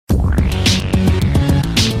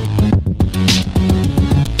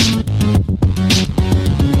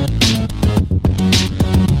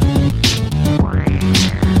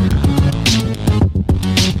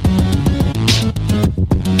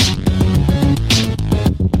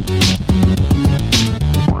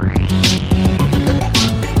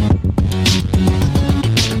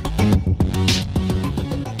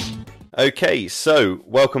Okay, so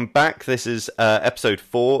welcome back. This is episode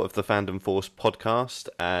 4 of the Fandom Force podcast,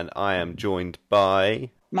 and I am joined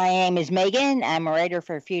by... My name is Megan. I'm a writer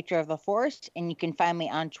for Future of the Force, and you can find me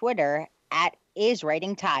on Twitter at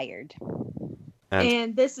 @IsWritingTired.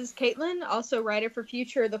 And this is Katelyn, also writer for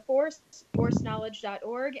Future of the Force,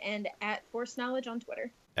 forceknowledge.org, and at Force Knowledge on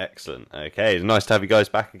Twitter. Excellent. Okay, nice to have you guys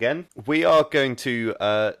back again. We are going to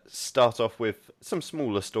start off with some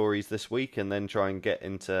smaller stories this week and then try and get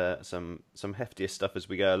into some heftier stuff as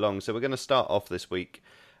we go along. So we're going to start off this week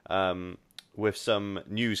with some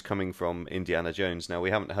news coming from Indiana Jones. Now,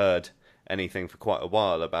 we haven't heard anything for quite a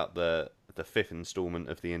while about the fifth installment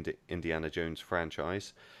of the Indiana Jones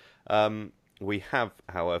franchise. We have,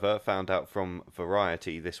 however, found out from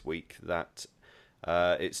Variety this week that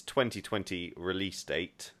its 2020 release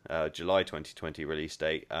date, July 2020 release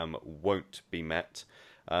date, won't be met,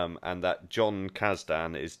 and that John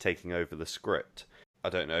Kasdan is taking over the script. I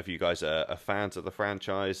don't know if you guys are fans of the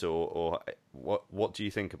franchise or what do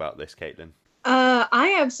you think about this, Katelyn?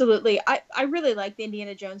 I really like the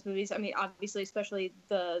Indiana Jones movies. I mean, obviously, especially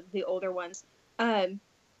the older ones.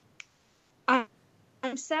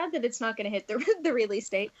 I'm sad that it's not going to hit the release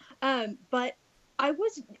date, but I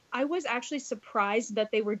was actually surprised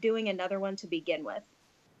that they were doing another one to begin with.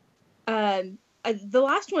 The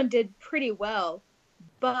last one did pretty well,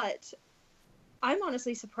 but I'm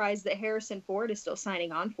honestly surprised that Harrison Ford is still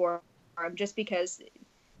signing on for him, just because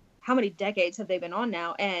how many decades have they been on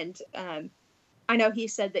now? And I know he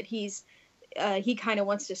said that he kind of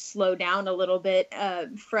wants to slow down a little bit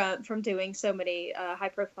from doing so many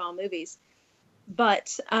high-profile movies.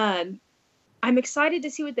 But I'm excited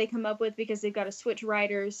to see what they come up with because they've got to switch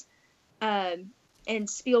writers. And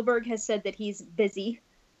Spielberg has said that he's busy.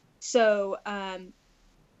 So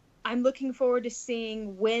I'm looking forward to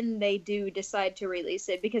seeing when they do decide to release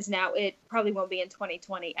it, because now it probably won't be in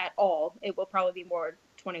 2020 at all. It will probably be more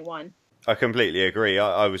 21. I completely agree.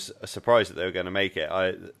 I was surprised that they were going to make it.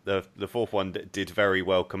 The fourth one did very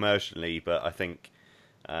well commercially, but I think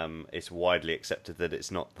it's widely accepted that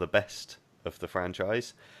it's not the best of the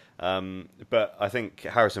franchise. But I think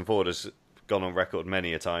Harrison Ford has gone on record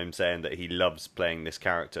many a time saying that he loves playing this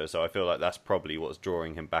character, so I feel like that's probably what's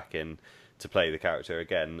drawing him back in to play the character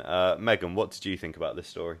again. Megan, what did you think about this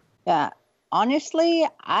story? Yeah, honestly,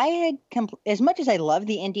 I had as much as I love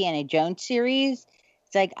the Indiana Jones series,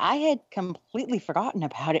 it's like I had completely forgotten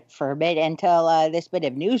about it for a bit until this bit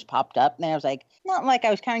of news popped up, and I was like, not like I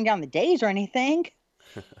was counting down the days or anything,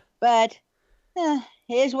 but it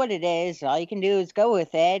is what it is. All you can do is go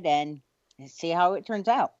with it and see how it turns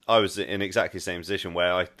out. I was in exactly the same position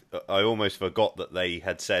where I almost forgot that they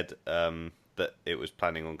had said that it was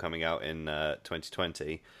planning on coming out in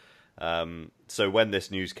 2020. So when this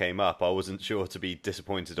news came up, I wasn't sure to be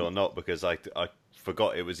disappointed or not, because I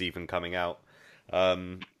forgot it was even coming out.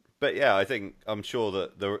 But yeah, I'm sure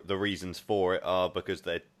that the reasons for it are because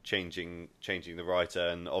they're changing the writer,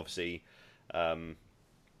 and obviously the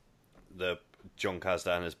John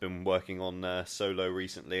Kasdan has been working on Solo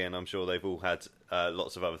recently, and I'm sure they've all had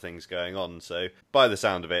lots of other things going on. So by the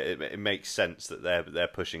sound of it, it makes sense that they're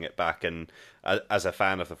pushing it back. And as a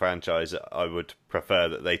fan of the franchise, I would prefer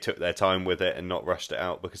that they took their time with it and not rushed it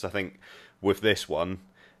out, because I think with this one,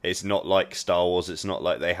 it's not like Star Wars. It's not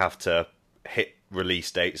like they have to hit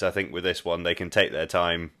release dates. I think with this one, they can take their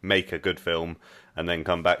time, make a good film, and then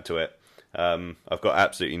come back to it. I've got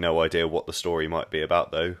absolutely no idea what the story might be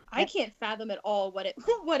about, though. I can't fathom at all what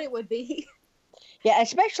it would be. Yeah,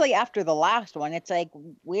 especially after the last one, it's like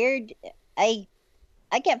weird. I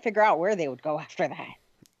can't figure out where they would go after that.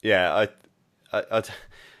 Yeah,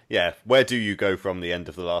 yeah. Where do you go from the end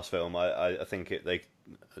of the last film? I think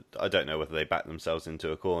I don't know whether they back themselves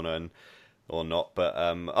into a corner or not, but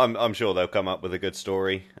I'm sure they'll come up with a good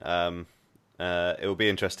story. It will be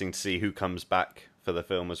interesting to see who comes back for the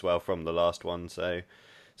film as well from the last one. So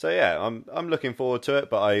yeah, I'm looking forward to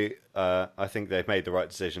it, but I think they've made the right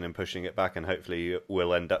decision in pushing it back, and hopefully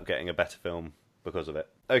we'll end up getting a better film because of it.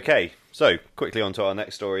 Okay, so quickly on to our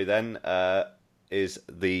next story then, is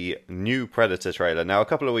the new Predator trailer. Now, a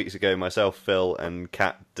couple of weeks ago, myself, Phil, and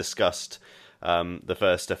Kat discussed the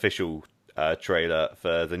first official trailer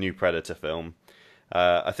for the new Predator film.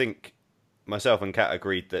 I think myself and Kat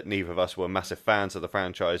agreed that neither of us were massive fans of the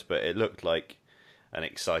franchise, but it looked like an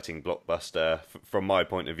exciting blockbuster. From my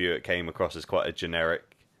point of view, it came across as quite a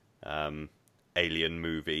generic alien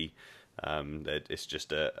movie. It's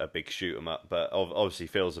just a big shoot 'em up, but obviously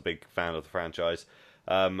Phil's a big fan of the franchise.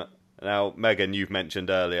 Now, Megan, you've mentioned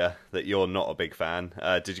earlier that you're not a big fan.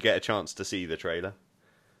 Did you get a chance to see the trailer?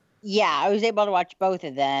 Yeah, I was able to watch both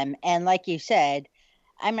of them, and like you said,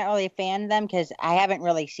 I'm not really a fan of them because I haven't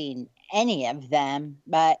really seen any of them,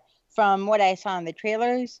 but from what I saw in the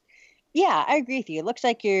trailers, yeah, I agree with you. It looks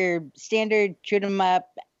like your standard shoot 'em up,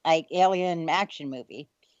 like alien action movie.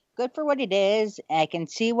 Good for what it is. I can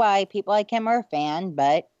see why people like him are a fan,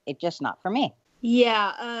 but it's just not for me.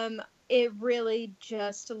 Yeah, it really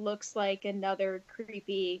just looks like another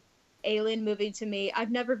creepy alien movie to me.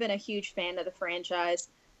 I've never been a huge fan of the franchise,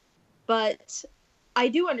 but I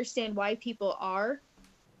do understand why people are.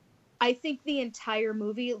 I think the entire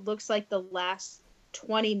movie looks like the last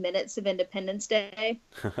 20 minutes of Independence Day,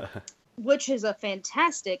 which is a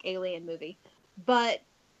fantastic alien movie. But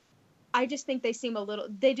I just think they just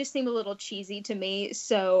seem a little cheesy to me.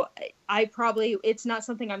 So it's not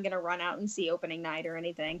something I'm going to run out and see opening night or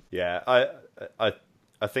anything. Yeah, I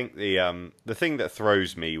think the thing that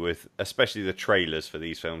throws me with, especially the trailers for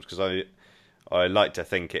these films, because I like to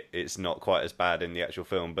think it's not quite as bad in the actual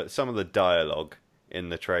film, but some of the dialogue in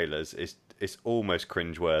the trailers is almost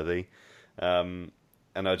cringeworthy, and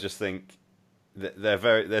I just think that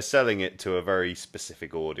they're selling it to a very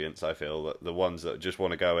specific audience. I feel that the ones that just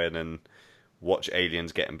want to go in and watch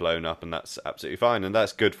aliens getting blown up, and that's absolutely fine, and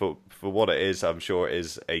that's good for what it is. I'm sure it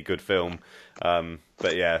is a good film,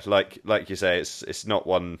 but yeah, like you say, it's not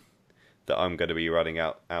one that I'm going to be running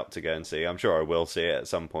out to go and see. I'm sure I will see it at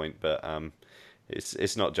some point, but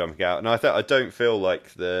it's not jumping out. And I don't feel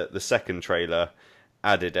like the second trailer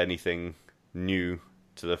added anything new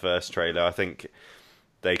to the first trailer. I think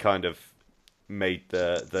they kind of made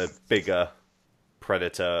the bigger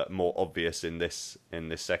predator more obvious in this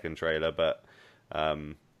second trailer, but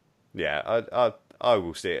yeah, I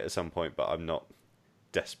will see it at some point, but I'm not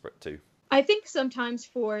desperate to. I think sometimes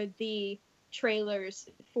for the trailers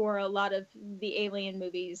for a lot of the alien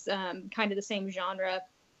movies, kind of the same genre,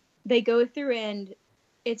 they go through and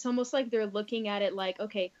it's almost like they're looking at it like,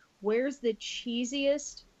 okay, where's the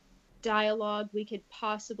cheesiest dialogue we could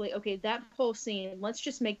possibly, okay, that whole scene, let's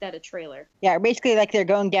just make that a trailer. Yeah, basically like they're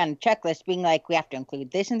going down a checklist being like, we have to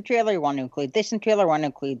include this in the trailer, we want to include this in the trailer, we want to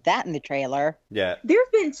include that in the trailer. Yeah. There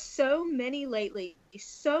have been so many lately,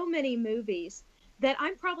 so many movies that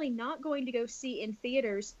I'm probably not going to go see in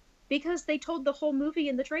theaters because they told the whole movie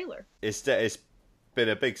in the trailer. It's been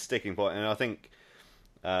a big sticking point, and I think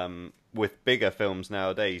with bigger films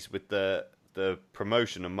nowadays, with the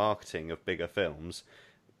promotion and marketing of bigger films,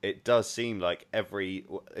 it does seem like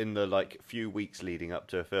in the few weeks leading up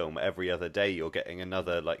to a film, every other day you're getting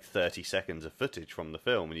another 30 seconds of footage from the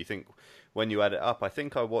film, and you think, when you add it up, I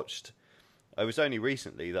think it was only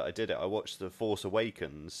recently that I did it. I watched The Force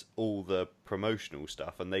Awakens, all the promotional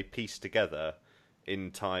stuff, and they pieced together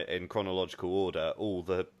in chronological order all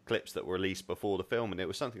the clips that were released before the film, and it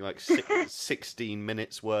was something like 16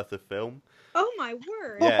 minutes worth of film. Oh my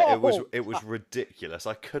word! Yeah, it was ridiculous.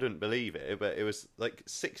 I couldn't believe it, but it was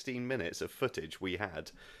 16 minutes of footage we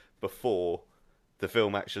had before the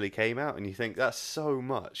film actually came out, and you think that's so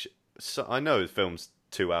much. So I know the film's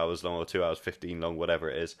 2 hours long or 2 hours 15 long, whatever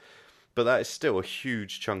it is, but that is still a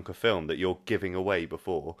huge chunk of film that you're giving away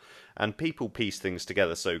before. And people piece things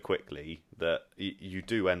together so quickly that you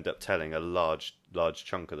do end up telling a large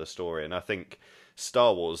chunk of the story. And I think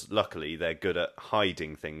Star Wars, luckily, they're good at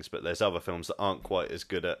hiding things, but there's other films that aren't quite as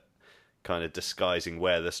good at kind of disguising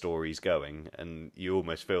where the story's going. And you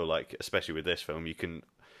almost feel like, especially with this film, you can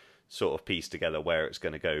sort of piece together where it's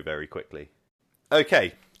going to go very quickly.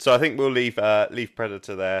 Okay, so I think we'll leave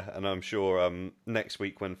Predator there, and I'm sure next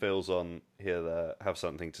week when Phil's on, he'll have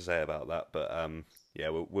something to say about that. But yeah,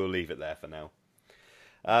 we'll leave it there for now.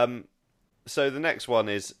 So the next one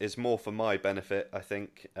is more for my benefit, I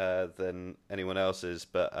think, than anyone else's.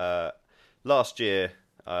 But last year,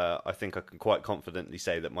 I think I can quite confidently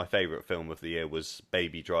say that my favourite film of the year was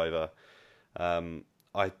Baby Driver.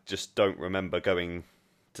 I just don't remember going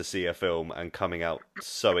to see a film and coming out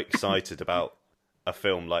so excited about a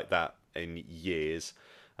film like that in years.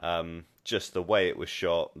 Just the way it was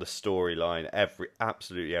shot, the storyline,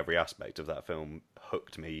 absolutely every aspect of that film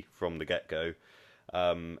hooked me from the get-go.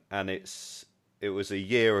 And it was a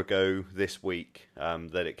year ago this week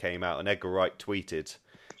that it came out, and Edgar Wright tweeted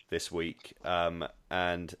this week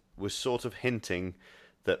and was sort of hinting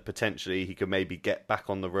that potentially he could maybe get back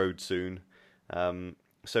on the road soon.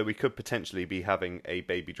 So we could potentially be having a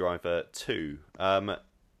Baby Driver 2.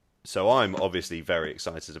 So I'm obviously very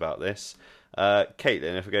excited about this.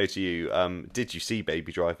 Katelyn, if I go to you, did you see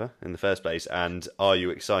Baby Driver in the first place, and are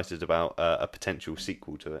you excited about a potential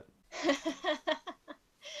sequel to it?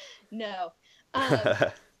 No.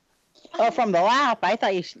 Oh, from the laugh, I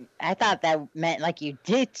thought that meant like you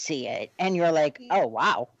did see it, and you're like, oh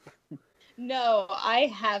wow. No, I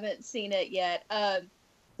haven't seen it yet.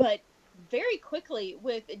 But very quickly,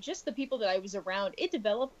 with just the people that I was around, it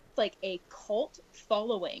developed like a cult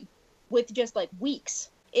following with just like weeks.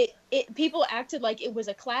 People acted like it was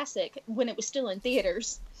a classic when it was still in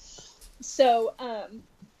theaters. So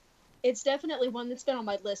it's definitely one that's been on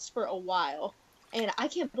my list for a while, and I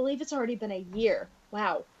can't believe it's already been a year.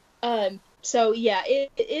 Wow. So yeah,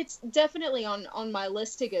 it's definitely on my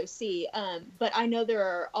list to go see. But I know there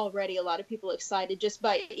are already a lot of people excited just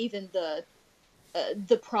by even the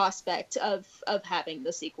prospect of having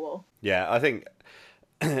the sequel. Yeah, I think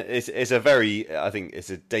it's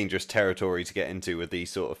a dangerous territory to get into with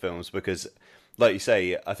these sort of films because, like you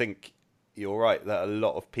say, I think you're right that a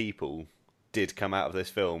lot of people did come out of this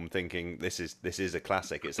film thinking this is a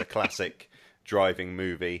classic. It's a classic driving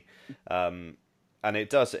movie, and it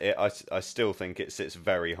does. I still think it sits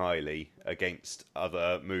very highly against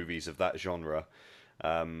other movies of that genre.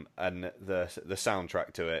 And the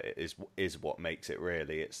soundtrack to it is what makes it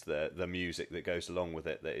really. It's the music that goes along with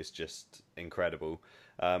it that is just incredible.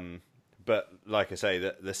 But like I say,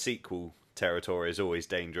 the sequel territory is always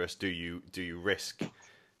dangerous. Do you risk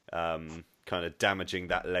kind of damaging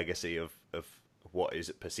that legacy of what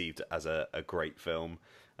is perceived as a great film,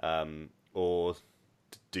 or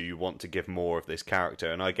do you want to give more of this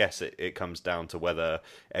character? And I guess it comes down to whether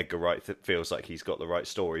Edgar Wright feels like he's got the right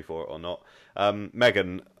story for it or not.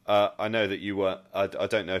 Megan, I know that you were... I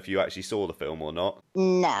don't know if you actually saw the film or not.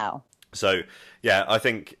 No. So, yeah, I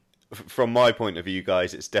think from my point of view,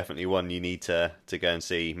 guys, it's definitely one you need to go and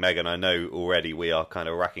see. Megan, I know already we are kind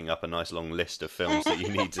of racking up a nice long list of films that you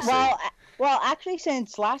need to see. Well, actually,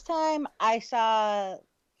 since last time I saw...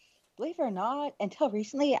 Believe it or not, until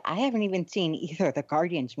recently, I haven't even seen either the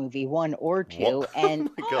Guardians movie, 1 or 2. What? And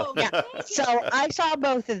Oh my God. yeah, so I saw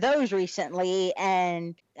both of those recently,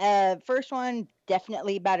 and first one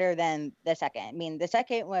definitely better than the second. I mean, the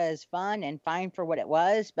second was fun and fine for what it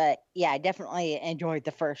was, but yeah, I definitely enjoyed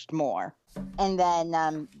the first more. And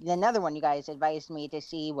then another one you guys advised me to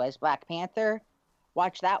see was Black Panther.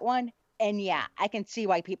 Watch that one, and yeah, I can see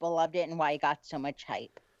why people loved it and why it got so much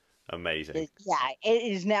hype. Amazing. Yeah,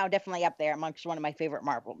 it is now definitely up there amongst one of my favorite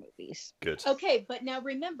Marvel movies. Good. Okay, but now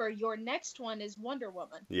remember, your next one is Wonder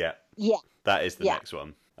Woman. Yeah. Yeah. That is the next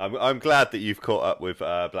one. I'm glad that you've caught up with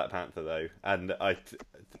Black Panther though, and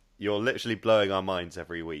you're literally blowing our minds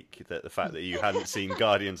every week. That the fact that you hadn't seen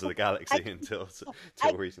Guardians of the Galaxy until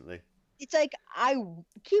recently. It's like I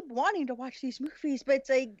keep wanting to watch these movies, but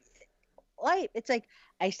it's like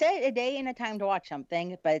I set a day and a time to watch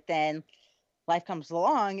something, but then life comes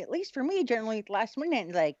along, at least for me, generally at the last minute,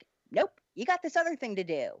 and like, nope, you got this other thing to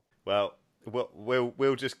do. Well,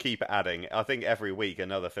 we'll just keep adding. I think every week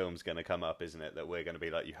another film's going to come up, isn't it? That we're going to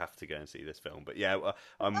be like, you have to go and see this film. But yeah,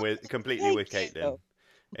 I'm completely with Katelyn.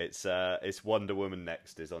 It's Wonder Woman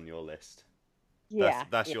next is on your list. Yeah,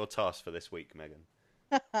 that's your task for this week, Megan.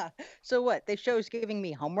 So what? The show's giving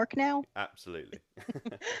me homework now? Absolutely.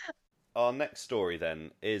 Our next story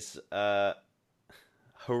then is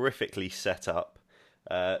horrifically set up.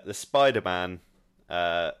 The Spiderman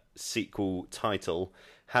sequel title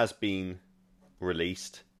has been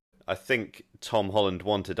released. I think Tom Holland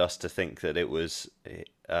wanted us to think that it was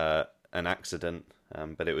an accident,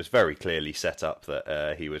 but it was very clearly set up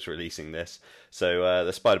that he was releasing this. So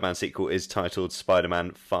the Spider-Man sequel is titled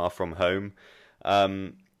Spider-Man Far From Home.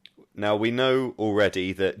 Now we know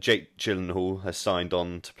already that Jake Gyllenhaal has signed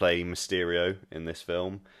on to play Mysterio in this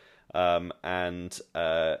film, and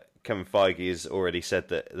Kevin Feige has already said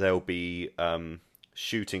that they'll be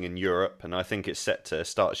shooting in Europe, and I think it's set to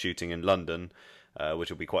start shooting in London, which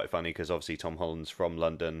will be quite funny because obviously Tom Holland's from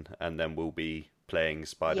London, and then we'll be playing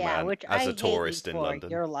Spider-Man as a tourist in London.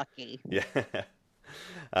 You're lucky. Yeah.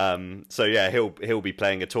 So yeah, he'll be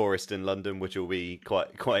playing a tourist in London, which will be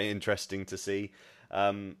quite interesting to see.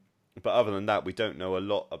 But other than that, we don't know a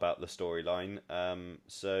lot about the storyline.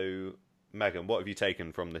 So Megan, what have you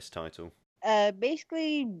taken from this title?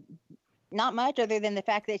 Basically, not much other than the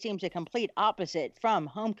fact that it seems a complete opposite from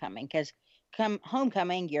Homecoming. Because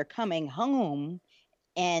Homecoming, you're coming home,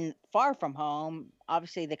 and Far From Home,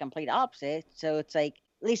 obviously the complete opposite. So it's like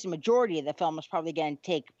at least the majority of the film is probably going to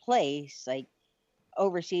take place like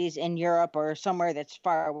overseas in Europe or somewhere that's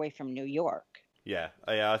far away from New York. Yeah.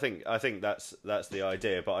 I think that's the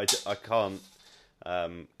idea, but I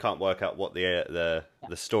can't work out what the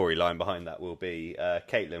storyline behind that will be.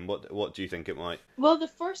 Katelyn, what do you think it might? Well, the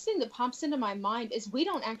first thing that pops into my mind is we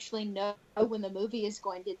don't actually know when the movie is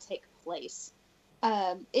going to take place.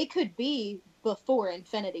 It could be before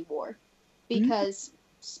Infinity War, because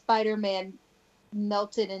Spider-Man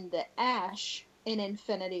melted into ash in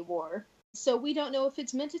Infinity War. So we don't know if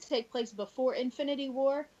it's meant to take place before Infinity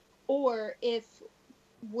War, or if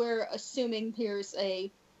we're assuming here's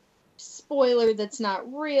a spoiler that's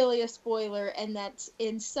not really a spoiler, and that's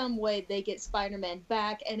in some way they get Spider-Man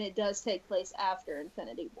back, and it does take place after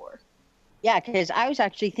Infinity War. Yeah, because I was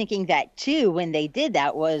actually thinking that too when they did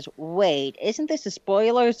that was, wait, isn't this a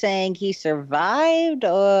spoiler saying he survived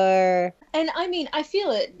or? And I mean, I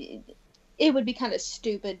feel it would be kind of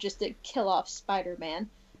stupid just to kill off Spider-Man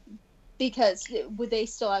because they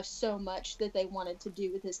still have so much that they wanted to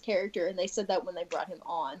do with his character, and they said that when they brought him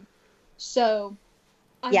on. So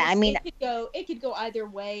I mean, it could go either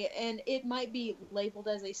way, and it might be labeled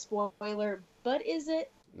as a spoiler, but is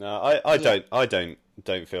it? No, I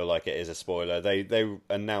don't feel like it is a spoiler. They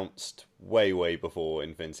announced way before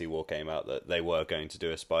Infinity War came out that they were going to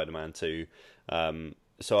do a Spider-Man 2.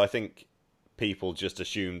 So I think people just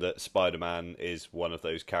assume that Spider-Man is one of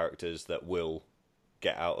those characters that will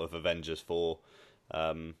get out of Avengers 4.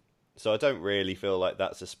 So I don't really feel like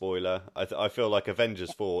that's a spoiler. I feel like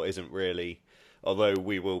Avengers 4 isn't really, although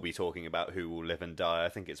we will be talking about who will live and die, I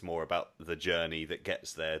think it's more about the journey that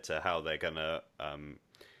gets there to how they're gonna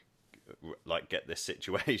get this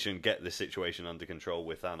situation under control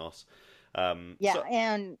with Thanos.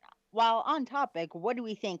 And while on topic, what do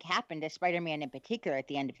we think happened to Spider-Man in particular at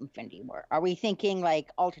the end of Infinity War? Are we thinking like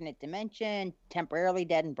alternate dimension, temporarily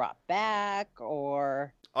dead and brought back,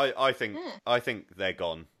 or? I think they're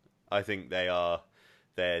gone. I think they're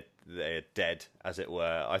dead, as it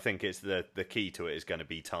were. I think it's the key to it is going to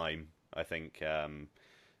be time. I think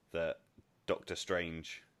that Doctor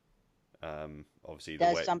Strange obviously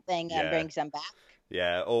does something and brings them back.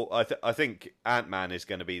 Yeah, or I think Ant-Man is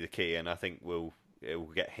going to be the key, and I think it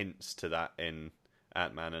will get hints to that in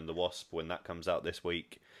Ant-Man and the Wasp when that comes out this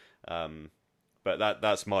week. But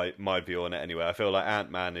that's my view on it anyway. I feel like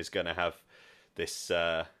Ant-Man is going to have this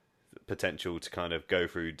potential to kind of go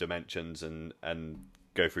through dimensions and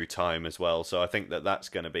go through time as well. So I think that's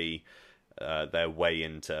going to be their way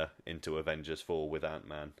into Avengers 4 with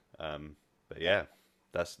Ant-Man. But yeah,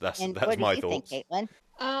 that's my thoughts. Think, Caitlin?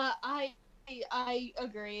 I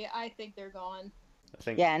agree. I think they're gone.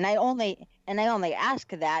 And I only ask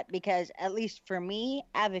that because at least for me,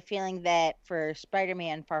 I have a feeling that for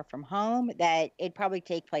Spider-Man Far From Home, that it'd probably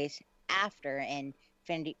take place after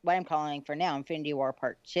what I'm calling for now Infinity War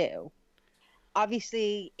Part 2.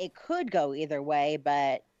 Obviously, it could go either way,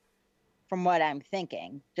 but from what I'm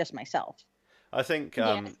thinking, just myself. I think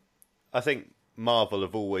Marvel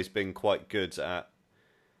have always been quite good at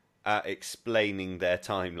explaining their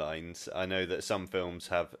timelines. I know that some films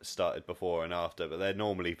have started before and after, but they're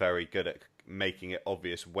normally very good at making it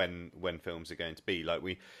obvious when films are going to be. Like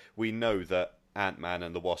we know that Ant-Man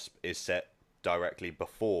and the Wasp is set directly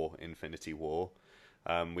before Infinity War.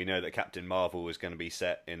 We know that Captain Marvel is going to be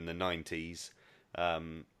set in the 90s.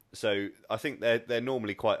 So I think they're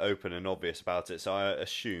normally quite open and obvious about it. So I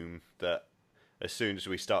assume that as soon as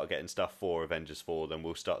we start getting stuff for Avengers 4, then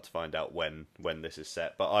we'll start to find out when this is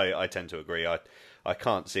set. But I tend to agree. I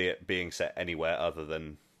can't see it being set anywhere other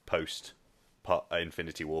than post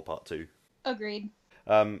Infinity War Part 2. Agreed.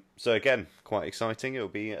 So again, quite exciting. It'll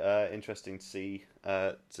be interesting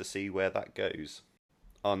to see where that goes.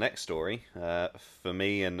 Our next story, for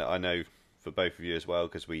me, and I know for both of you as well,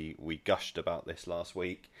 because we gushed about this last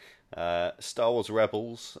week. Star Wars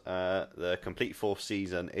Rebels, the complete 4th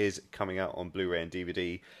season, is coming out on Blu-ray and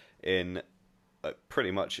DVD in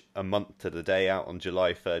pretty much a month to the day, out on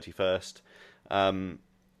July 31st.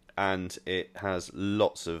 And it has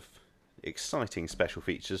lots of exciting special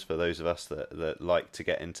features for those of us that like to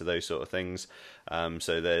get into those sort of things.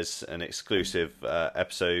 So there's an exclusive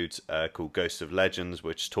episode called Ghosts of Legends,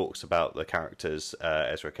 which talks about the characters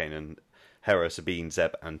Ezra, Kanan, Hera, Sabine,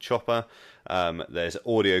 Zeb, and Chopper. There's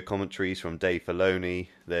audio commentaries from Dave Filoni.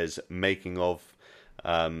 There's making of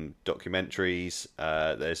documentaries.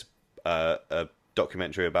 There's a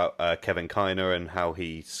documentary about Kevin Kiner and how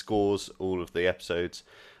he scores all of the episodes.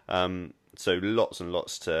 So lots and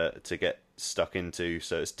lots to get stuck into.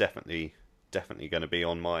 So it's definitely going to be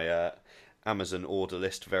on my Amazon order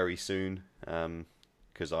list very soon,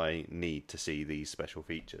 because I need to see these special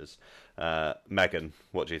features. Megan,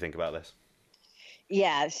 what do you think about this?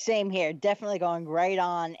 Yeah, same here. Definitely going right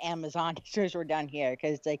on Amazon as soon as we're done here,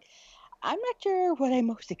 because I'm not sure what I'm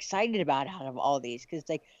most excited about out of all these, because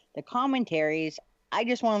the commentaries, I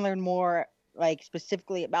just want to learn more,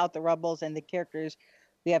 specifically about the Rebels and the characters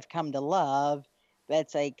we have come to love. But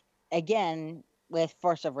it's again, with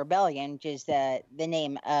Force of Rebellion, which is the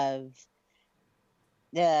name of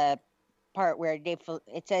the part where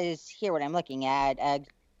it says here what I'm looking at,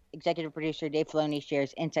 executive producer Dave Filoni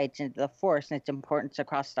shares insights into the Force and its importance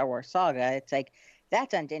across Star Wars saga. It's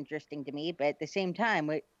that sounds interesting to me, but at the same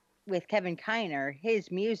time, with Kevin Kiner,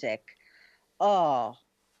 his music, oh,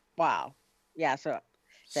 Wow. Yeah, so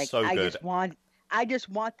it's like So good. I just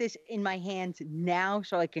want this in my hands now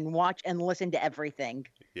so I can watch and listen to everything.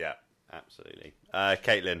 Yeah, absolutely.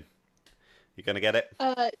 Caitlin, you gonna get it?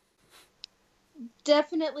 Uh,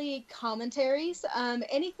 Definitely commentaries.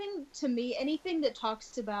 Anything to me, anything that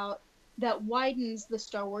talks about that widens the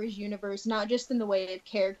Star Wars universe, not just in the way of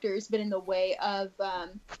characters, but in the way of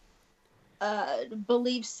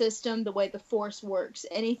belief system, the way the Force works,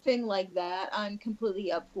 anything like that, I'm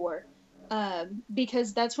completely up for.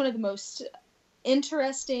 Because that's one of the most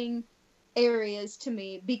interesting areas to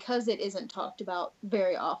me because it isn't talked about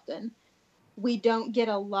very often. We don't get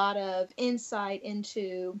a lot of insight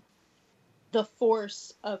into the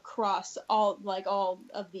force across all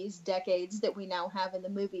of these decades that we now have in the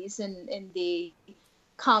movies and in the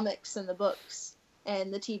comics and the books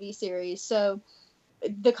and the TV series. So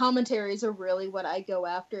the commentaries are really what I go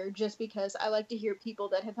after just because I like to hear people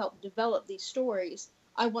that have helped develop these stories.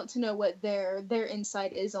 I want to know what their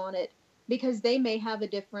insight is on it because they may have a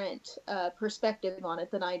different perspective on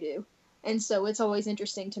it than I do. And so it's always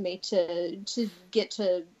interesting to me to get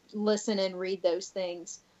to listen and read those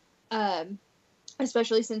things. Um,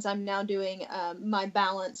 Especially since I'm now doing my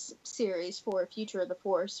balance series for Future of the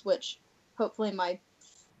Force, which hopefully my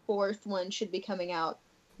fourth one should be coming out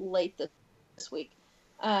late this week.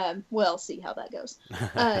 We'll see how that goes.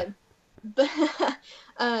 Um, but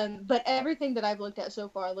but everything that I've looked at so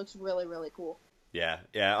far looks really really cool. Yeah,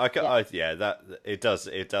 Yeah. yeah, that it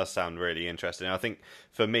does sound really interesting. I think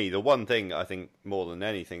for me, the one thing I think more than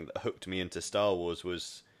anything that hooked me into Star Wars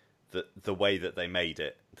was the way that they made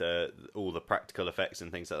it, the all the practical effects and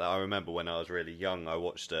things like that. I remember when I was really young, I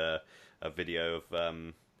watched a video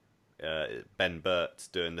of Ben Burt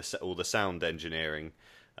doing all the sound engineering,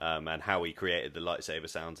 and how he created the lightsaber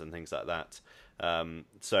sounds and things like that.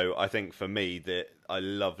 So I think for me that I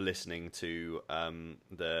love listening to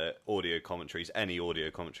the audio commentaries, any audio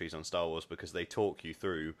commentaries on Star Wars, because they talk you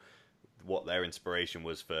through what their inspiration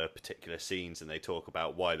was for particular scenes, and they talk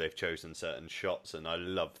about why they've chosen certain shots. And I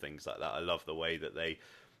love things like that. I love the way that they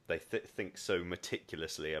think so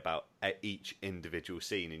meticulously about each individual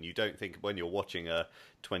scene, and you don't think when you're watching a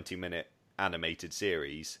 20-minute animated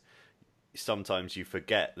series, sometimes you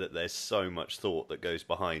forget that there's so much thought that goes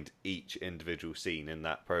behind each individual scene in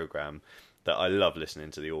that program, that I love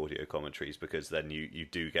listening to the audio commentaries, because then you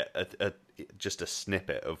do get just a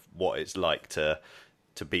snippet of what it's like to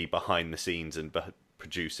be behind the scenes and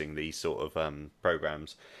producing these sort of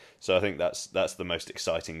programs. So I think that's the most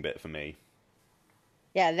exciting bit for me.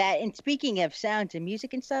 Yeah, that and speaking of sounds and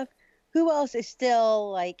music and stuff, who else is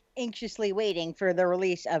still like anxiously waiting for the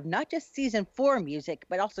release of not just season 4 music,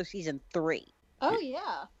 but also season 3? Oh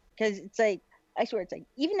yeah. Because it's like, I swear, it's like,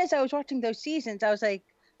 even as I was watching those seasons, I was like,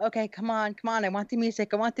 okay, come on, I want the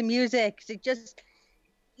music, I want the music. 'Cause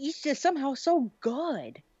he's just somehow so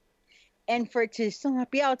good. And for it to still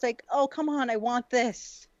not be out, it's like, oh, come on, I want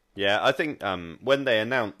this. Yeah, I think when they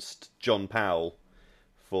announced John Powell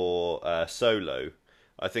for Solo,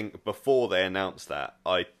 I think before they announced that,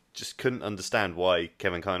 I just couldn't understand why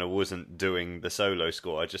Kevin Kiner wasn't doing the Solo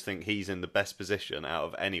score. I just think he's in the best position out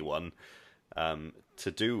of anyone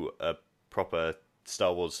to do a proper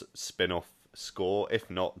Star Wars spin-off score, if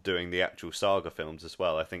not doing the actual saga films as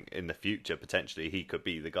well. I think in the future, potentially, he could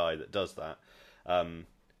be the guy that does that.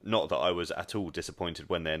 Not that I was at all disappointed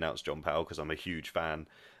when they announced John Powell, because I'm a huge fan.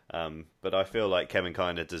 But I feel like Kevin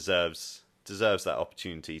Kiner deserves that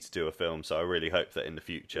opportunity to do a film, so I really hope that in the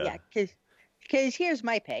future. Yeah, because here's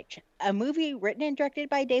my pitch: a movie written and directed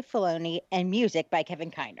by Dave Filoni and music by Kevin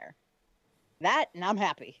Kiner. That, and I'm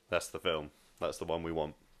happy. That's the film. That's the one we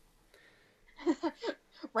want.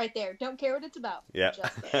 Right there. Don't care what it's about. Yeah.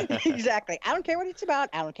 Exactly. I don't care what it's about.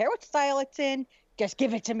 I don't care what style it's in. Just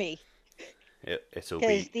give it to me. It'll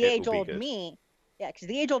Because be the age it'll be old good. me, yeah, because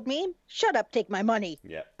the age old me, shut up, take my money.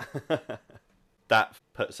 Yeah. That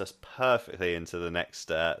puts us perfectly into the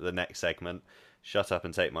next segment. Shut up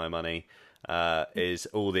and take my money. Is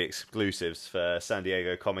all the exclusives for San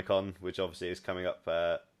Diego Comic-Con, which obviously is coming up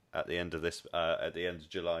at the end of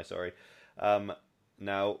July. Sorry.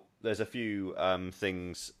 Now there's a few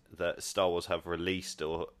things that Star Wars have released,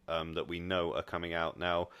 or that we know are coming out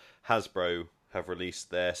now. Hasbro have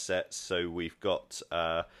released their sets, so we've got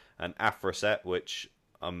an Afra set, which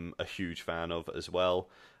I'm a huge fan of as well.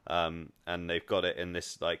 And they've got it in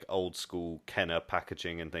this like old school Kenner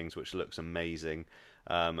packaging and things, which looks amazing.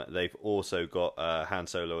 They've also got Han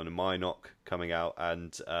Solo and a Mynock coming out,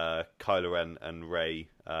 and Kylo Ren and Rey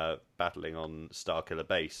battling on Starkiller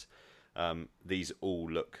Base. These all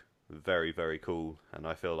look very, very cool, and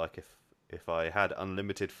I feel like if I had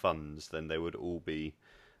unlimited funds, then they would all be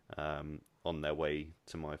on their way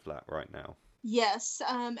to my flat right now. Yes,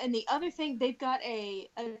 and the other thing, they've got a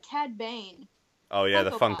Cad Bane. Oh yeah,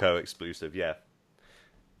 the Funko Pop. Funko exclusive. Yeah,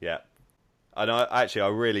 yeah. And I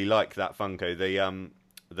really like that Funko.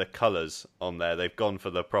 The colours on there, they've gone for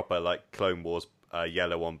the proper like Clone Wars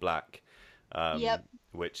yellow on black, Yep.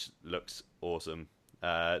 which looks awesome.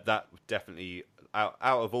 That definitely out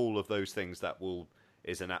of all of those things,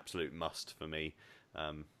 is an absolute must for me.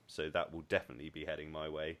 So that will definitely be heading my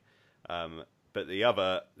way. But the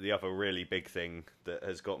other really big thing that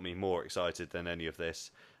has got me more excited than any of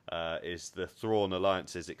this is the Thrawn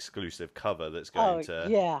Alliance's exclusive cover that's going to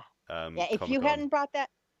yeah. Yeah, if you Comic-Con. hadn't brought that,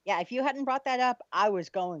 if you hadn't brought that up, I was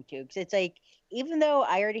going to, because it's like, even though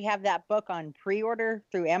I already have that book on pre-order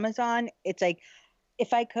through Amazon, it's like,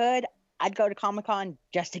 if I could, I'd go to Comic-Con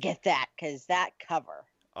just to get that, because that cover.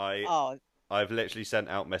 I've literally sent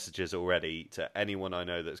out messages already to anyone I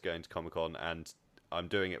know that's going to Comic-Con, and I'm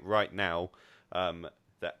doing it right now.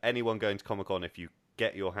 That anyone going to Comic-Con, if you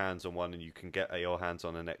get your hands on one and you can get your hands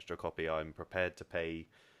on an extra copy, I'm prepared to pay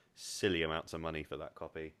silly amounts of money for that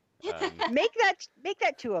copy. Make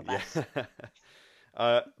that two of us.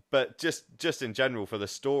 But just in general, for the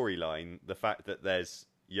storyline, the fact that there's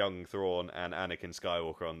young Thrawn and Anakin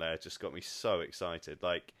Skywalker on there just got me so excited.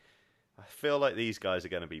 Like, I feel like these guys are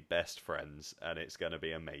going to be best friends, and it's going to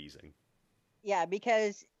be amazing. Yeah,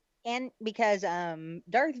 because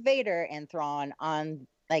Darth Vader and Thrawn on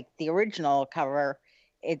like the original cover,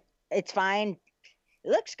 it's fine, it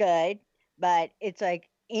looks good, but it's like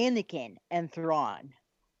Anakin and Thrawn.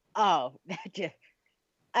 Oh,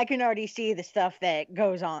 I can already see the stuff that's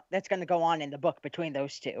going to go on in the book between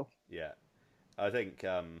those two. Yeah, I think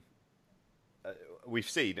we've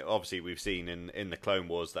seen in the Clone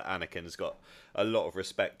Wars that Anakin has got a lot of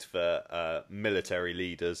respect for military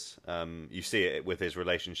leaders. You see it with his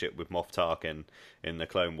relationship with Moff Tarkin in the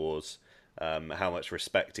Clone Wars, how much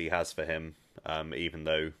respect he has for him, even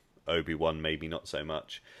though Obi-Wan maybe not so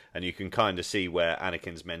much. And you can kind of see where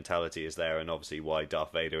Anakin's mentality is there, and obviously why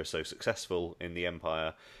Darth Vader is so successful in the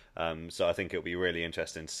Empire. So I think it'll be really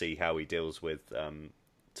interesting to see how he deals with with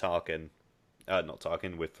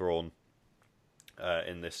Thrawn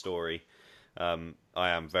in this story. I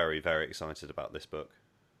am very, very excited about this book.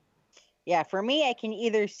 Yeah, for me, I can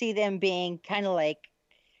either see them being kind of like,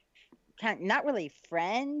 not really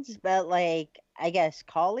friends, but like, I guess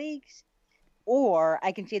colleagues, or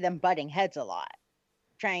I can see them butting heads a lot,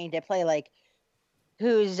 trying to play like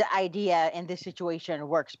whose idea in this situation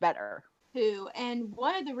works better. And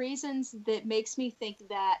one of the reasons that makes me think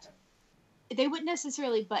that they wouldn't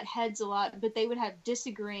necessarily butt heads a lot, but they would have they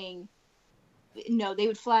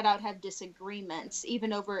would flat out have disagreements,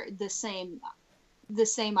 even over the same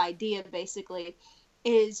idea, basically,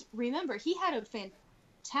 is, remember, he had a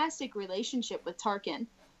fantastic relationship with Tarkin,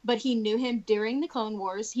 but he knew him during the Clone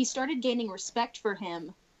Wars. He started gaining respect for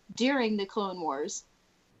him during the Clone Wars.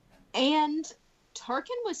 And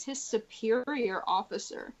Tarkin was his superior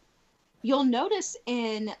officer. You'll notice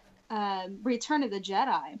in Return of the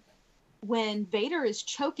Jedi, when Vader is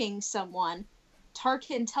choking someone,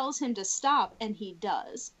 Tarkin tells him to stop, and he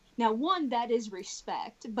does. Now, one, that is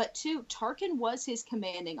respect, but two, Tarkin was his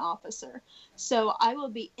commanding officer. So I will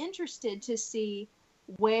be interested to see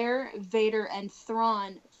where Vader and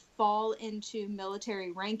Thrawn fall into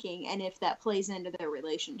military ranking, and if that plays into their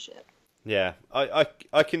relationship. Yeah,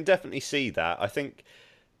 I can definitely see that. I think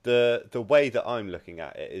the way that I'm looking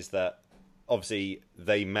at it is that obviously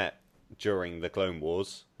they met during the Clone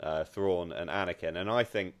Wars, Thrawn and Anakin, and I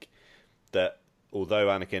think that although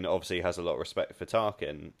Anakin obviously has a lot of respect for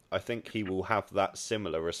Tarkin, I think he will have that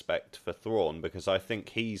similar respect for Thrawn, because I think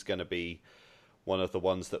he's going to be one of the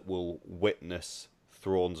ones that will witness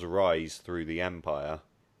Thrawn's rise through the Empire,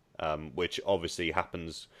 which obviously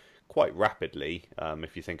happens quite rapidly,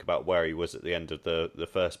 if you think about where he was at the end of the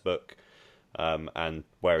first book, and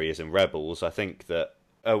where he is in Rebels. I think that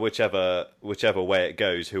whichever way it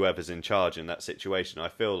goes, whoever's in charge in that situation, I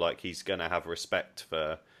feel like he's going to have respect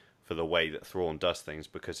for the way that Thrawn does things,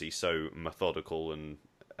 because he's so methodical and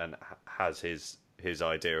has his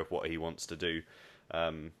idea of what he wants to do.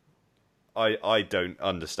 I don't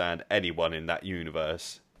understand anyone in that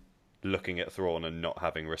universe looking at Thrawn and not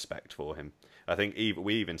having respect for him. I think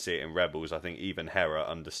we even see it in Rebels. I think even Hera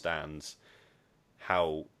understands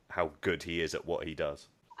how good he is at what he does.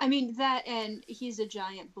 I mean, that, and he's a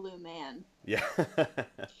giant blue man. Yeah.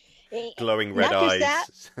 Glowing red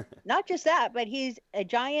eyes. Not just that, but he's a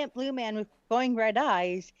giant blue man with glowing red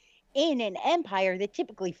eyes in an empire that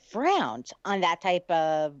typically frowns on that type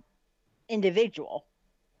of individual.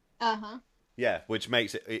 Uh-huh. Yeah, which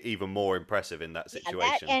makes it even more impressive in that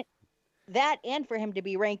situation. that, and for him to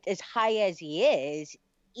be ranked as high as he is,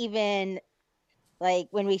 even like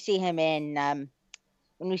when we see him in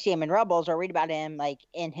Rebels or read about him like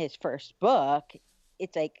in his first book,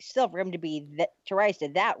 it's like still for him to to rise to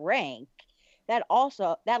that rank, that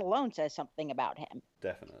alone says something about him.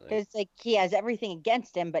 Definitely. Because like he has everything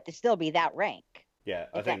against him, but to still be that rank. Yeah,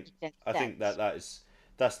 I think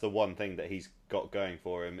that's the one thing that he's got going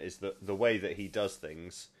for him, is that the way that he does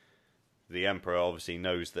things. The Emperor obviously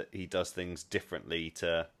knows that he does things differently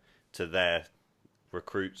to their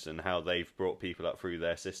recruits and how they've brought people up through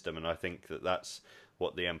their system, and I think that that's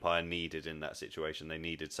what the Empire needed in that situation. They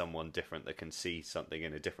needed someone different that can see something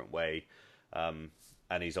in a different way, and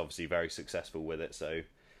he's obviously very successful with it. So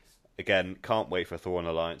again, can't wait for Thrawn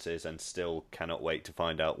Alliances, and still cannot wait to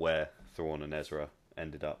find out where Thrawn and Ezra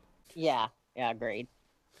ended up. Yeah, agreed.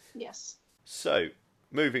 Yes. So,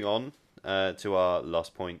 moving on to our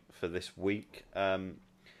last point for this week.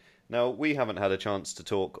 Now, we haven't had a chance to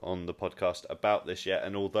talk on the podcast about this yet,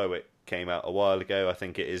 and although it came out a while ago, I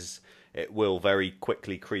think it will very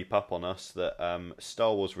quickly creep up on us that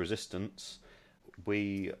Star Wars Resistance,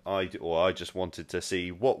 I just wanted to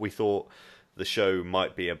see what we thought the show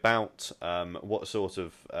might be about, what sort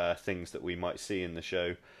of things that we might see in the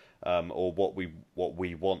show, or what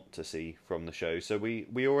we want to see from the show. So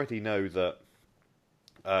we already know that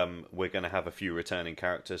we're going to have a few returning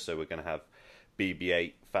characters. So we're going to have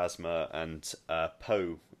BB-8, Phasma, and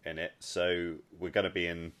Poe in it. So we're going to be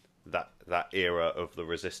in that era of the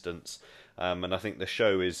Resistance, and I think the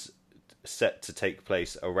show is set to take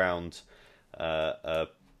place around a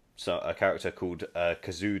character called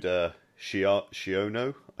Kazuda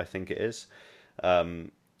Shiono, I think it is,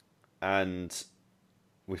 and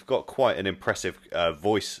we've got quite an impressive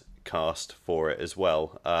voice cast for it as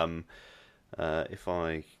well. If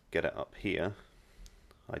I get it up here,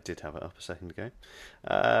 I did have it up a second ago.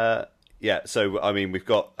 Yeah, so I mean, we've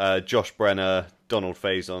got Josh Brenner, Donald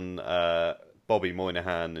Faison, Bobby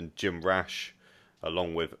Moynihan, and Jim Rash,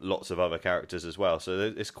 along with lots of other characters as well.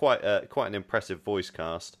 So it's quite an impressive voice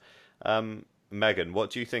cast. Megan,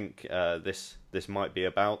 what do you think this might be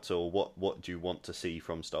about, or what do you want to see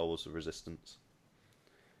from Star Wars: The Resistance?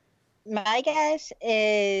 My guess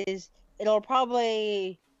is it'll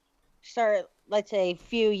probably start, let's say, a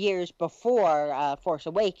few years before Force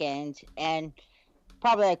Awakens, and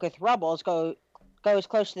probably like with Rebels, go as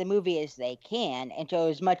close to the movie as they can and show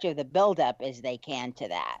as much of the build-up as they can to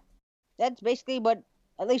that. That's basically what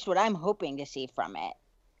I'm hoping to see from it.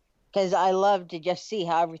 Because I love to just see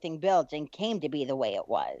how everything builds and came to be the way it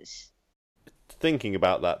was. Thinking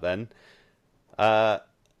about that then, I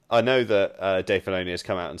know that Dave Filoni has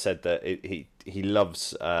come out and said that he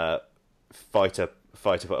loves fighter,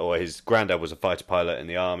 or his granddad was a fighter pilot in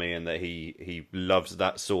the army, and that he loves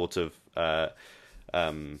that sort of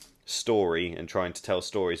story and trying to tell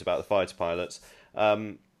stories about the fighter pilots.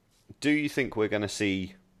 Do you think we're going to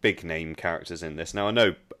see big name characters in this? Now, I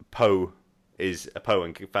know Poe and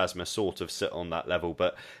Phasma sort of sit on that level,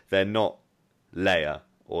 but they're not Leia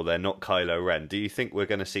or they're not Kylo Ren. Do you think we're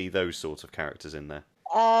going to see those sorts of characters in there?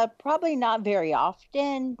 Probably not very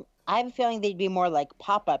often. I have a feeling they'd be more like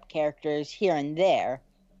pop-up characters here and there,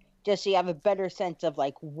 just so you have a better sense of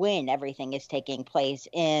like when everything is taking place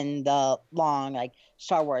in the long like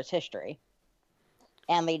Star Wars history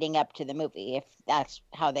and leading up to the movie, if that's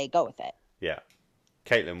how they go with it. Yeah.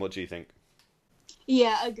 Katelyn, what do you think?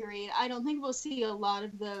 Yeah, agreed. I don't think we'll see a lot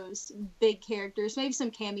of those big characters. Maybe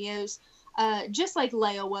some cameos, just like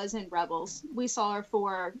Leia was in Rebels. We saw her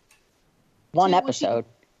for one episode.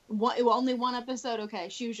 Only one episode? Okay,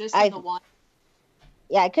 she was just in the one.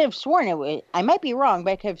 Yeah, I could have sworn it was... I might be wrong,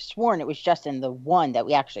 but I could have sworn it was just in the one that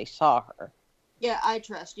we actually saw her. Yeah, I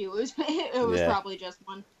trust you. It was probably just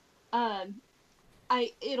one.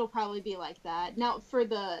 It'll probably be like that. Now, for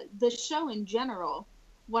the show in general,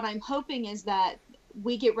 what I'm hoping is that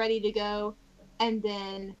we get ready to go, and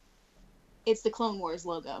then it's the Clone Wars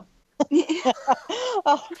logo.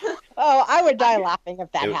 I would die laughing if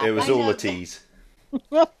that happened. It was all a tease.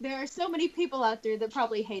 There are so many people out there that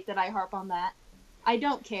probably hate that I harp on that. I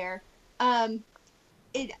don't care. I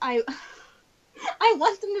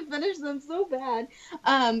want them to finish them so bad.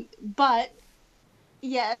 But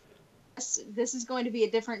yes, this is going to be a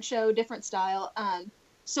different show, different style.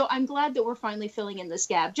 So I'm glad that we're finally filling in this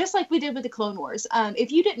gap, just like we did with the Clone Wars.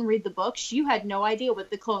 If you didn't read the books, you had no idea what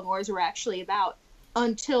the Clone Wars were actually about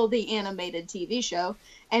until the animated TV show.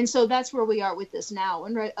 And so that's where we are with this now.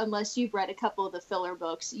 And unless you've read a couple of the filler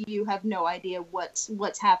books, you have no idea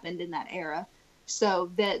what's happened in that era. So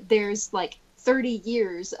that there's like 30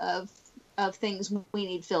 years of things we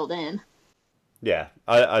need filled in. Yeah,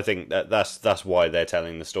 I think that's why they're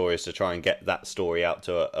telling the story, is to try and get that story out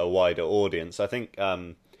to a wider audience. I think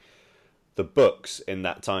the books in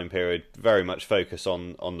that time period very much focus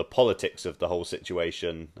on the politics of the whole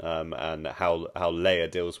situation, and how Leia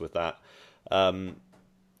deals with that.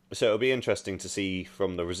 So it'll be interesting to see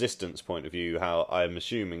from the Resistance point of view how, I'm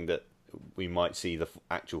assuming that we might see the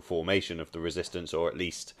actual formation of the Resistance, or at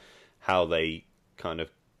least how they kind of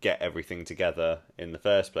get everything together in the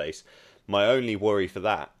first place. My only worry for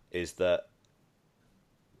that is that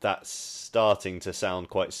that's starting to sound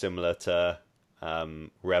quite similar to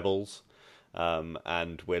Rebels,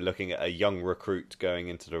 and we're looking at a young recruit going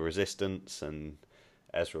into the Resistance, and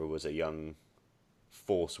Ezra was a young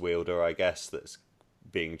force wielder, I guess, that's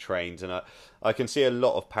being trained, and I can see a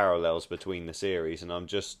lot of parallels between the series, and I'm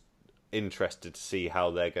just interested to see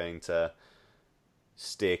how they're going to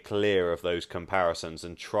steer clear of those comparisons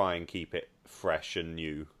and try and keep it fresh and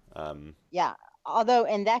new. Yeah. Although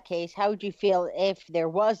in that case, how would you feel if there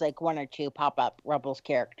was like one or two pop-up Rebels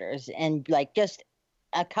characters and like just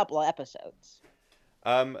a couple of episodes?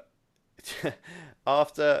 Um,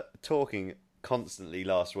 After talking constantly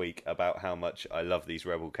last week about how much I love these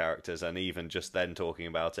Rebel characters, and even just then talking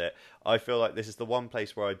about it, I feel like this is the one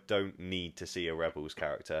place where I don't need to see a Rebels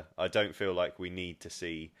character. I don't feel like we need to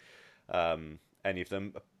see any of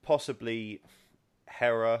them. Possibly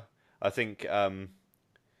Hera. I think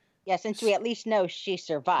Yeah, since we at least know she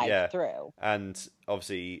survived yeah, through. and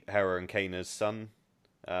obviously Hera and Kana's son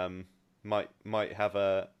might have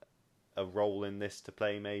a role in this to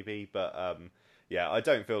play, maybe. But yeah, I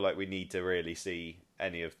don't feel like we need to really see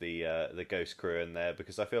any of the Ghost crew in there,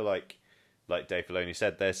 because I feel like Dave Filoni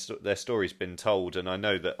said, their story's been told, and I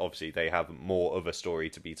know that obviously they have more of a story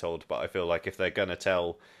to be told. But I feel like if they're gonna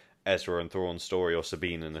tell Ezra and Thrawn's story, or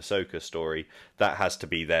Sabine and Ahsoka's story, that has to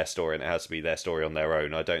be their story, and it has to be their story on their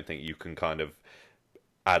own. I don't think you can kind of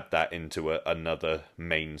add that into another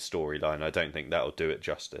main storyline. I don't think that'll do it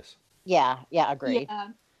justice. Yeah, agreed. Yeah,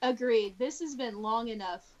 agreed. This has been long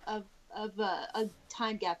enough of a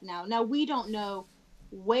time gap now. Now we don't know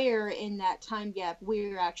where in that time gap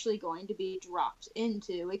we're actually going to be dropped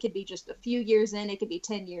into. It could be just a few years in. It could be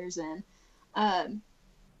 10 years in.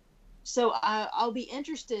 So I'll be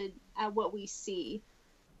interested at what we see.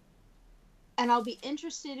 And I'll be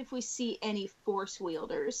interested if we see any Force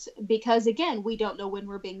wielders. Because, again, we don't know when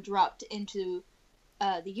we're being dropped into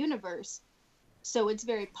the universe. So it's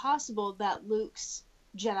very possible that Luke's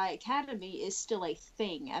Jedi Academy is still a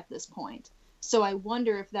thing at this point. So I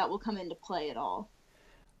wonder if that will come into play at all.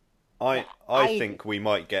 I think we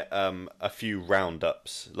might get a few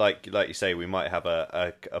roundups, like you say, we might have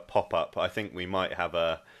a pop up. I think we might have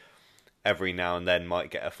every now and then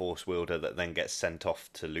might get a Force wielder that then gets sent off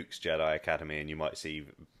to Luke's Jedi Academy, and you might see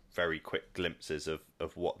very quick glimpses of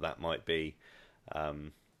what that might be.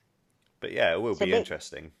 But yeah, it will be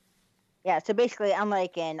interesting. Yeah, so basically,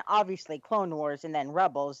 unlike in obviously Clone Wars and then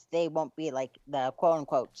Rebels, they won't be like the quote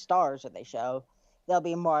unquote stars that they show. They'll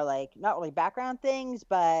be more like not really background things,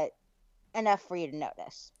 but enough for you to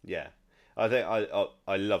notice. Yeah. I think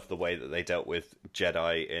I love the way that they dealt with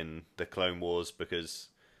Jedi in the Clone Wars, because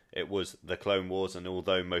it was the Clone Wars, and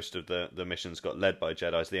although most of the missions got led by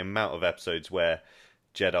Jedis, the amount of episodes where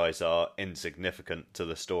Jedis are insignificant to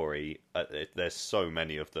the story, there's so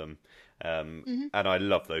many of them. And I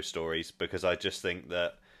love those stories, because I just think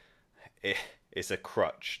that it's a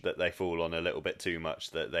crutch that they fall on a little bit too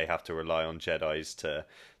much, that they have to rely on Jedis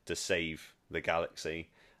to save the galaxy.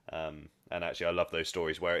 And actually, I love those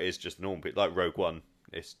stories where it is just normal people, like Rogue One.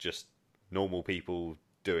 It's just normal people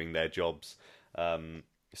doing their jobs.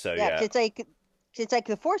 So yeah, it's like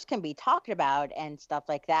the Force can be talked about and stuff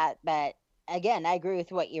like that, but again, I agree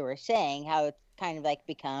with what you were saying, how it's kind of like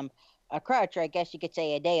become a crutch, or I guess you could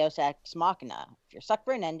say a Deus Ex Machina. If you're stuck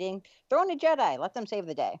for an ending, throw in a Jedi, let them save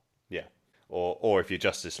the day. Yeah, or if you're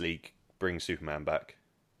Justice League, bring Superman back.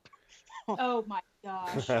 Oh my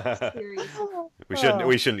gosh! Seriously.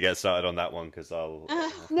 We shouldn't get started on that one, because I'll.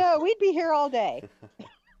 No, we'd be here all day.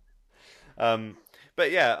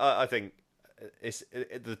 But yeah, I think it's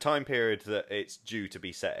the time period that it's due to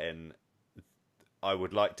be set in. I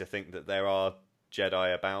would like to think that there are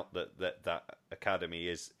Jedi about, that academy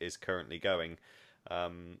is currently going.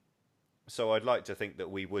 So I'd like to think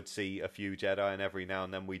that we would see a few Jedi, and every now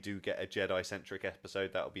and then we do get a Jedi-centric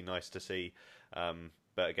episode. That would be nice to see.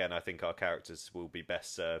 But again, I think our characters will be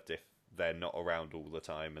best served if they're not around all the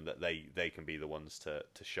time, and that they can be the ones to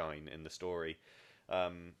shine in the story.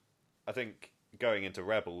 I think going into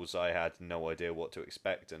Rebels, I had no idea what to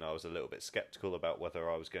expect, and I was a little bit skeptical about whether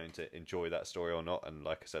I was going to enjoy that story or not. And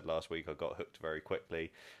like I said last week, I got hooked very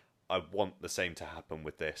quickly. I want the same to happen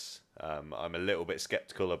with this. I'm a little bit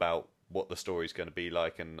skeptical about what the story's going to be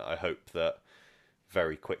like, and I hope that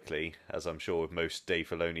very quickly, as I'm sure with most Dave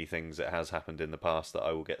Filoni things that has happened in the past, that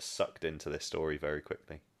I will get sucked into this story very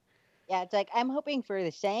quickly. Yeah, it's like I'm hoping for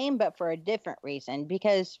the same, but for a different reason.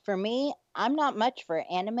 Because for me, I'm not much for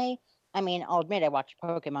anime. I mean, I'll admit I watched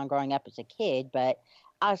Pokemon growing up as a kid, but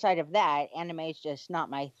outside of that, anime is just not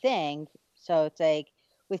my thing. So it's like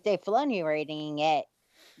with Dave Filoni rating it,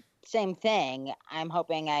 same thing. I'm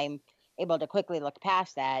hoping I'm able to quickly look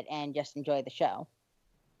past that and just enjoy the show.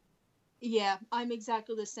 Yeah, I'm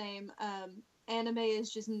exactly the same. Anime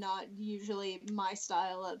is just not usually my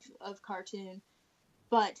style of cartoon.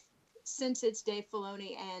 But since it's Dave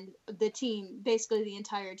Filoni and the team, basically the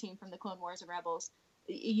entire team from the Clone Wars and Rebels,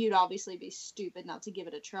 you'd obviously be stupid not to give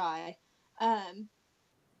it a try. I'm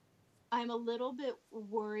a little bit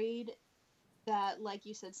worried that, like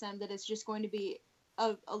you said, Sam, that it's just going to be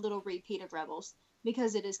a little repeat of Rebels,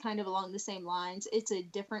 because it is kind of along the same lines. It's a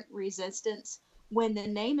different resistance. When the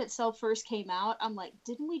name itself first came out, I'm like,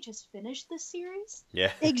 didn't we just finish this series?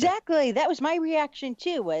 Yeah. Exactly. That was my reaction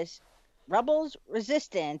too, was Rebels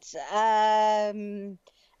Resistance. I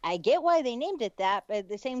get why they named it that, but at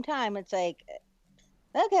the same time, it's like,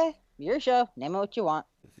 okay, your show, name it what you want.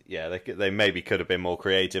 Yeah, they maybe could have been more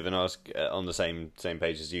creative, and I was on the same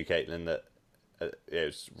page as you, Caitlin, that it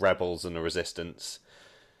was rebels and a resistance.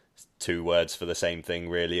 It's two words for the same thing,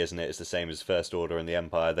 really, isn't it? It's the same as First Order and the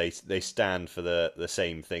Empire. They stand for the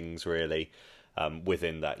same things, really,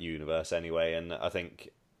 within that universe, anyway. And I think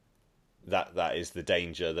that is the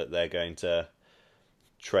danger, that they're going to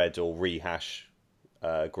tread or rehash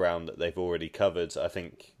ground that they've already covered. I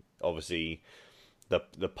think obviously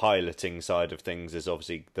the piloting side of things is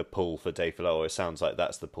obviously the pull for Dave Filoni. It sounds like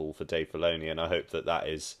that's the pull for Dave Filoni, and I hope that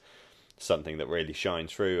is something that really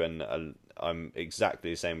shines through. And I'm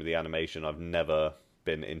exactly the same with the animation. I've never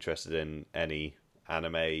been interested in any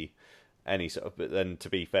anime, any sort of. But then, to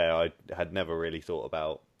be fair, I had never really thought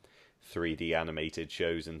about 3D animated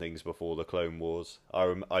shows and things before the Clone Wars.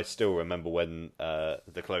 I still remember when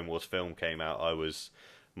the Clone Wars film came out. I was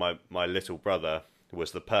my little brother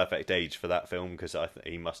was the perfect age for that film, because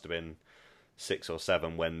he must have been 6 or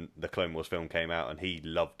 7 when the Clone Wars film came out, and he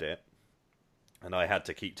loved it. And I had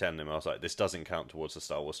to keep telling him, I was like, this doesn't count towards the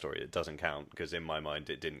Star Wars story. It doesn't count, because in my mind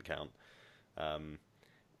it didn't count.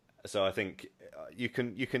 So I think you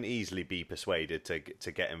can easily be persuaded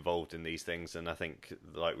to get involved in these things, and I think,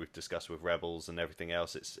 like we've discussed with Rebels and everything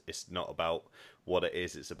else, it's not about what it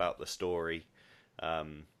is; it's about the story.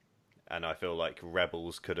 And I feel like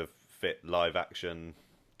Rebels could have fit live action,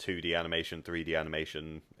 2D animation, 3D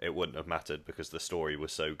animation. It wouldn't have mattered, because the story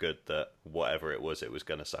was so good that whatever it was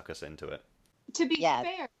going to suck us into it. To be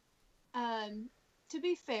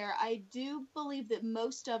fair, I do believe that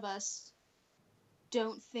most of us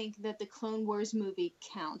don't think that the Clone Wars movie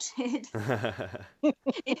counted.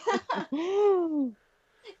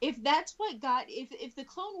 If that's what if the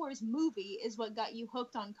Clone Wars movie is what got you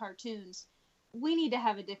hooked on cartoons, we need to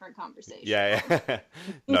have a different conversation. Yeah.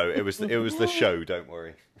 No, it was the show. Don't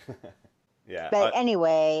worry. Yeah. But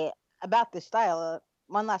anyway, about the style.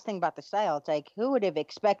 One last thing about the style. It's like, who would have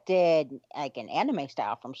expected like an anime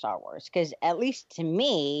style from Star Wars? Because at least to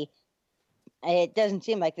me, it doesn't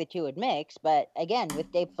seem like the two would mix. But again,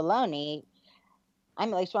 with Dave Filoni,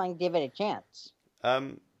 I'm at least wanting to give it a chance.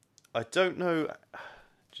 I don't know. Do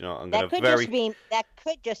you know what? That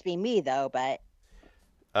could just be me though. But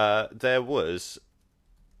there was.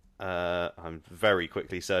 I'm very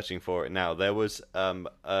quickly searching for it now. There was an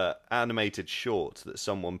animated short that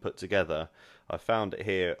someone put together. I found it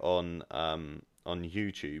here on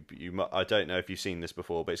YouTube. I don't know if you've seen this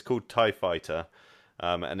before, but it's called TIE Fighter,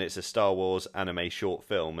 and it's a Star Wars anime short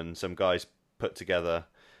film. And some guys put together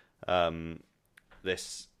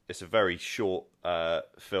this. It's a very short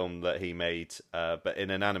film that he made, but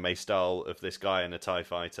in an anime style, of this guy in a TIE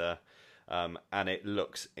Fighter, and it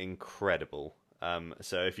looks incredible.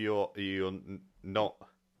 So if you're not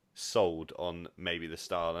sold on maybe the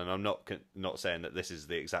style, and I'm not saying that this is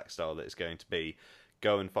the exact style that it's going to be,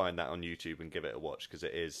 go and find that on YouTube and give it a watch, because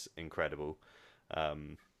it is incredible.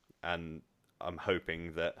 And I'm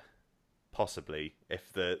hoping that possibly,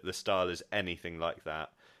 if the style is anything like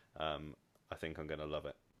that, I think I'm going to love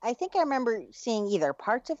it. I think I remember seeing either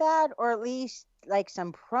parts of that, or at least like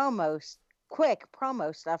some quick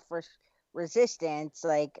promo stuff for Resistance,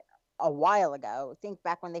 like a while ago. I think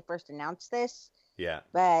back when they first announced this. Yeah.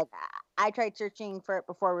 But I tried searching for it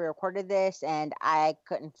before we recorded this, and I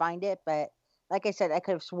couldn't find it. But like I said, I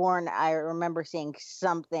could have sworn I remember seeing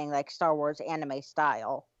something like Star Wars anime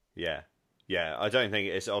style. Yeah. Yeah, I don't think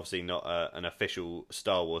it's obviously not an official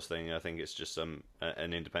Star Wars thing. I think it's just an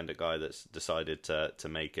independent guy that's decided to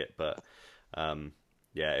make it. But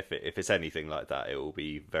yeah, if it's anything like that, it will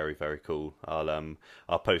be very, very cool.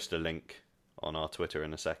 I'll post a link on our Twitter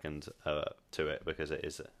in a second to it, because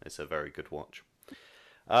it's a very good watch.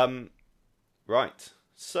 Right.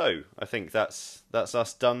 So I think that's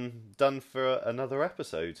us done for another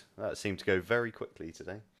episode. That seemed to go very quickly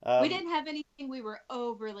today. We didn't have anything we were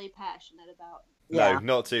overly passionate about. Yeah.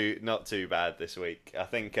 No, not too bad this week. I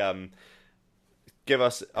think give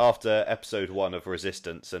us after episode 1 of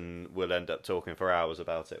Resistance, and we'll end up talking for hours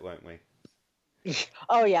about it, won't we?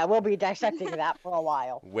 Oh yeah, we'll be dissecting that for a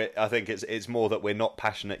while. I think it's more that we're not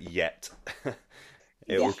passionate yet.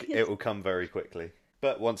 It will come very quickly.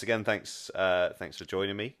 But once again, thanks for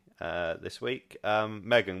joining me this week.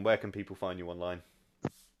 Megan, where can people find you online?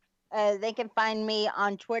 They can find me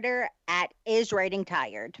on Twitter at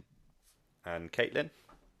 @IsWritingTired. And Katelyn?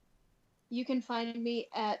 You can find me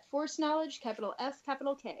at Force Knowledge, capital F,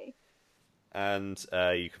 capital K. And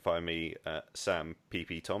you can find me at Sam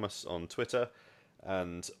PP Thomas on Twitter.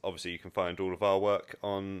 And obviously you can find all of our work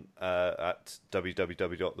on at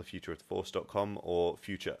www.thefutureoftheforce.com or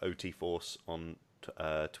FutureOTForce on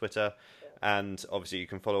Twitter. And obviously you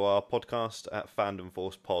can follow our podcast at Fandom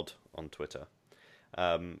Force Pod on Twitter.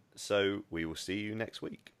 So we will see you next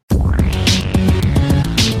week.